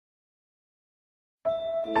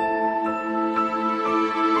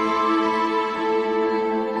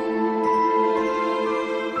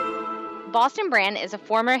Boston Brand is a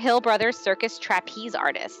former Hill Brothers Circus trapeze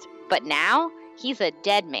artist, but now he's a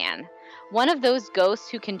dead man. One of those ghosts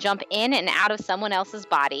who can jump in and out of someone else's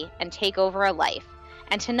body and take over a life.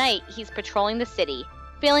 And tonight, he's patrolling the city,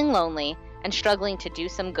 feeling lonely and struggling to do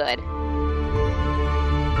some good.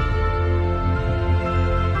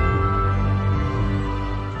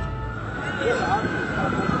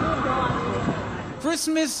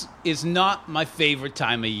 Christmas is not my favorite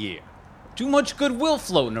time of year. Too much goodwill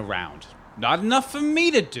floating around. Not enough for me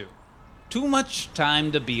to do. Too much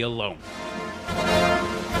time to be alone.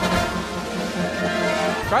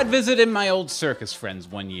 Tried visiting my old circus friends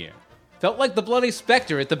one year. Felt like the bloody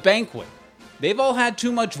specter at the banquet. They've all had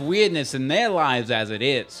too much weirdness in their lives as it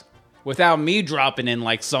is, without me dropping in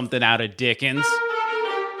like something out of Dickens.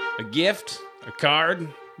 A gift, a card,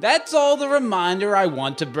 that's all the reminder I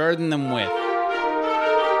want to burden them with.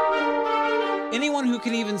 Anyone who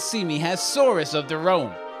can even see me has solace of their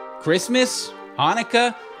own. Christmas,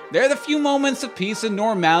 Hanukkah, they're the few moments of peace and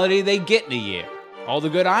normality they get in a year. All the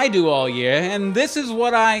good I do all year, and this is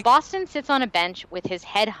what Boston sits on a bench with his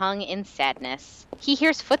head hung in sadness. He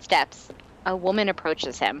hears footsteps. A woman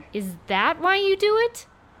approaches him. Is that why you do it?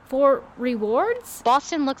 For rewards?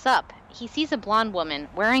 Boston looks up. He sees a blonde woman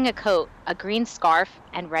wearing a coat, a green scarf,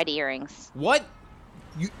 and red earrings. What?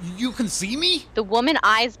 You can see me? The woman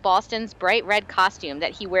eyes Boston's bright red costume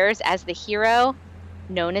that he wears as the hero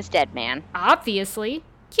known as Dead Man. Obviously.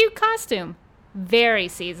 Cute costume. Very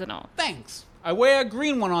seasonal. Thanks. I wear a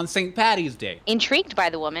green one on St. Patty's Day. Intrigued by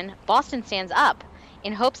the woman, Boston stands up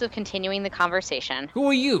in hopes of continuing the conversation. Who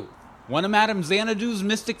are you? One of Madame Xanadu's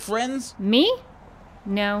mystic friends? Me?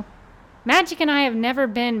 No. Magic and I have never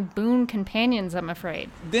been boon companions, I'm afraid.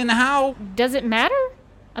 Then how? Does it matter?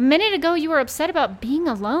 A minute ago you were upset about being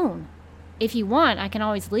alone. If you want, I can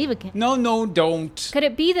always leave again. No, don't. Could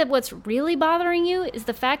it be that what's really bothering you is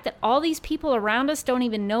the fact that all these people around us don't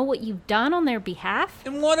even know what you've done on their behalf?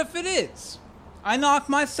 And what if it is? I knocked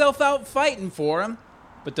myself out fighting for him.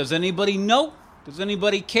 But does anybody know? Does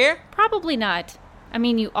anybody care? Probably not. I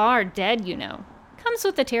mean, you are dead, you know. Comes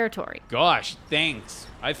with the territory. Gosh, thanks.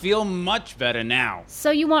 I feel much better now. So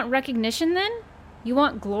you want recognition then? You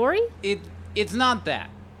want glory? It's not that.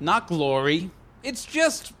 Not glory. It's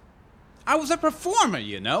just, I was a performer,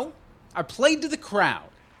 you know? I played to the crowd.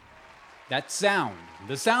 That sound,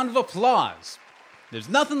 the sound of applause. There's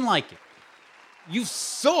nothing like it. You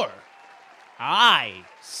soar. I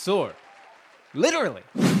soar. Literally.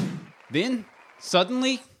 Then,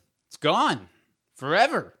 suddenly, it's gone.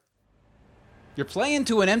 Forever. You're playing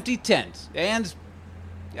to an empty tent, and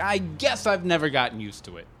I guess I've never gotten used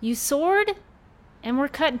to it. You soared and were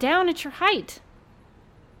cut down at your height.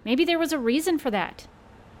 Maybe there was a reason for that.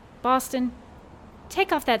 Boston,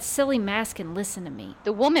 take off that silly mask and listen to me.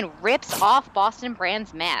 The woman rips off Boston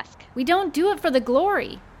Brand's mask. We don't do it for the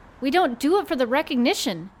glory. We don't do it for the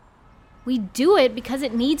recognition. We do it because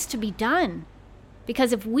it needs to be done.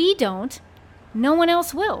 Because if we don't, no one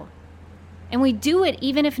else will. And we do it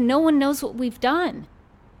even if no one knows what we've done.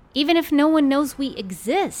 Even if no one knows we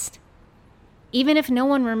exist. Even if no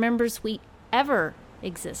one remembers we ever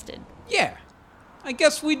existed. Yeah, I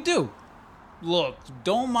guess we do. Look,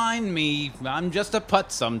 don't mind me. I'm just a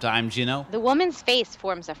putt sometimes, you know. The woman's face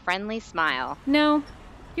forms a friendly smile. No,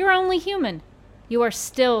 you're only human. You are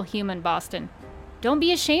still human, Boston. Don't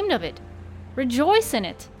be ashamed of it. Rejoice in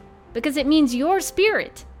it, because it means your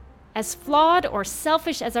spirit, as flawed or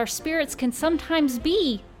selfish as our spirits can sometimes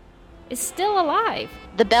be, is still alive.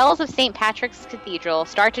 The bells of St. Patrick's Cathedral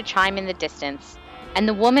start to chime in the distance, and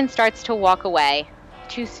the woman starts to walk away.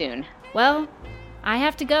 Too soon. Well, I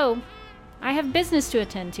have to go. I have business to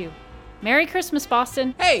attend to. Merry Christmas,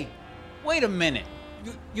 Boston. Hey, wait a minute.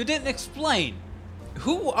 You didn't explain.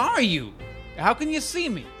 Who are you? How can you see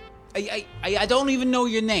me? I don't even know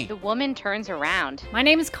your name. The woman turns around. My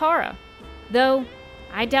name is Kara, though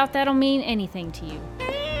I doubt that'll mean anything to you.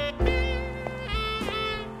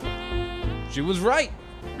 She was right.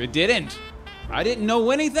 It didn't. I didn't know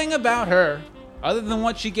anything about her, other than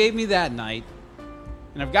what she gave me that night.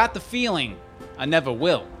 And I've got the feeling I never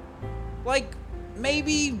will. Like,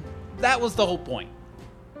 maybe that was the whole point.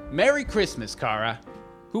 Merry Christmas, Kara.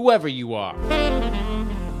 Whoever you are.